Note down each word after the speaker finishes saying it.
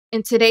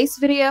In today's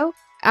video,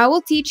 I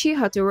will teach you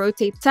how to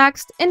rotate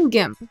text in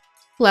Gimp.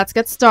 Let's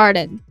get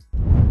started.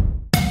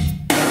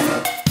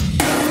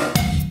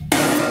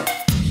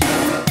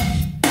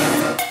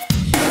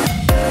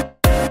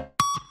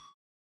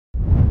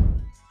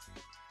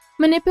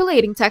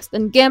 Manipulating text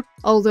in Gimp,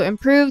 although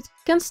improved,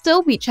 can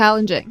still be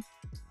challenging.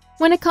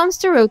 When it comes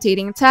to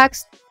rotating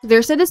text,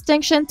 there's a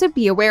distinction to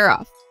be aware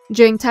of.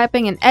 During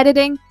typing and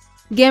editing,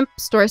 Gimp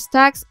stores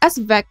text as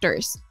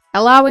vectors,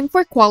 allowing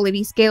for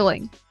quality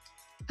scaling.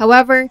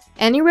 However,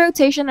 any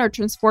rotation or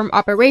transform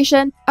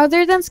operation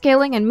other than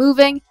scaling and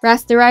moving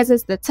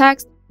rasterizes the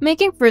text,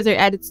 making further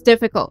edits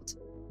difficult.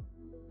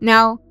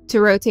 Now,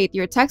 to rotate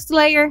your text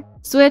layer,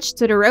 switch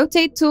to the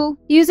Rotate tool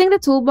using the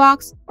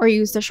toolbox or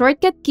use the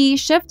shortcut key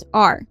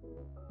Shift-R.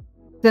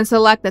 Then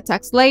select the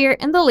text layer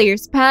in the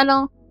Layers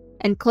panel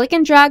and click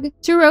and drag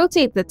to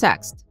rotate the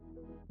text.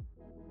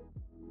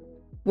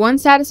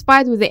 Once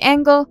satisfied with the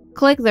angle,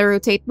 click the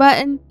Rotate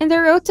button in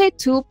the Rotate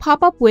tool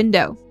pop-up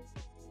window.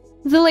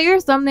 The layer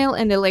thumbnail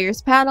in the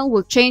Layers panel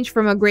will change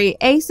from a gray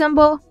A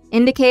symbol,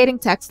 indicating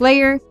text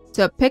layer,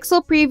 to a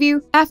pixel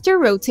preview after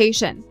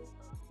rotation.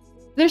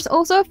 There's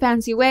also a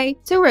fancy way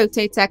to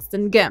rotate text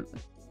in Gimp.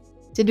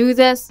 To do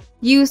this,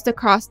 use the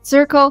crossed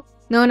circle,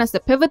 known as the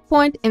pivot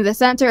point in the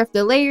center of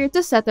the layer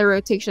to set the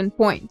rotation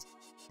point.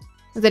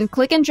 Then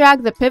click and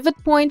drag the pivot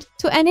point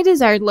to any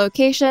desired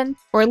location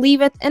or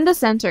leave it in the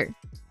center.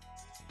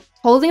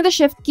 Holding the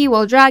Shift key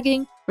while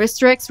dragging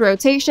restricts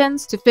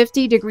rotations to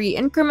 50-degree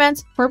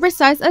increments for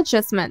precise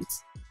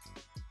adjustments.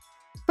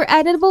 For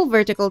editable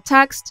vertical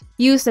text,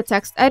 use the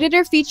text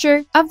editor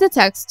feature of the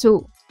text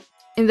tool.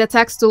 In the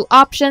text tool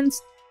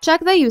options,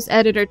 check the Use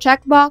Editor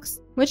checkbox,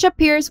 which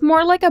appears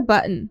more like a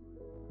button.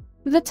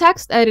 The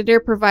text editor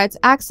provides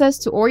access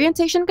to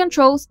orientation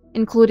controls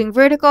including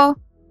vertical,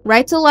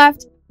 right to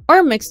left,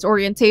 or mixed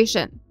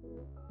orientation.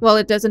 While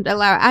it doesn't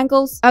allow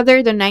angles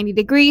other than 90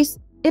 degrees,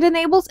 it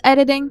enables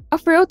editing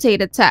of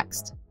rotated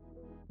text.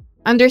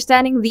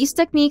 Understanding these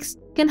techniques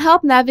can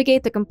help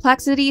navigate the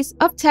complexities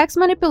of text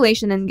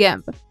manipulation in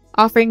Gimp,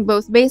 offering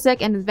both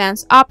basic and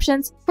advanced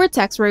options for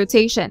text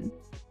rotation.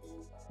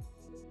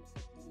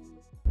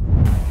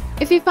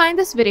 If you find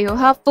this video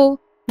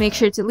helpful, make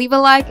sure to leave a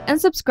like and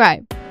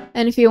subscribe.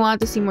 And if you want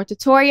to see more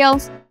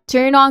tutorials,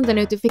 turn on the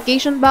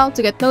notification bell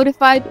to get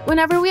notified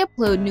whenever we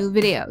upload new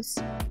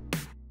videos.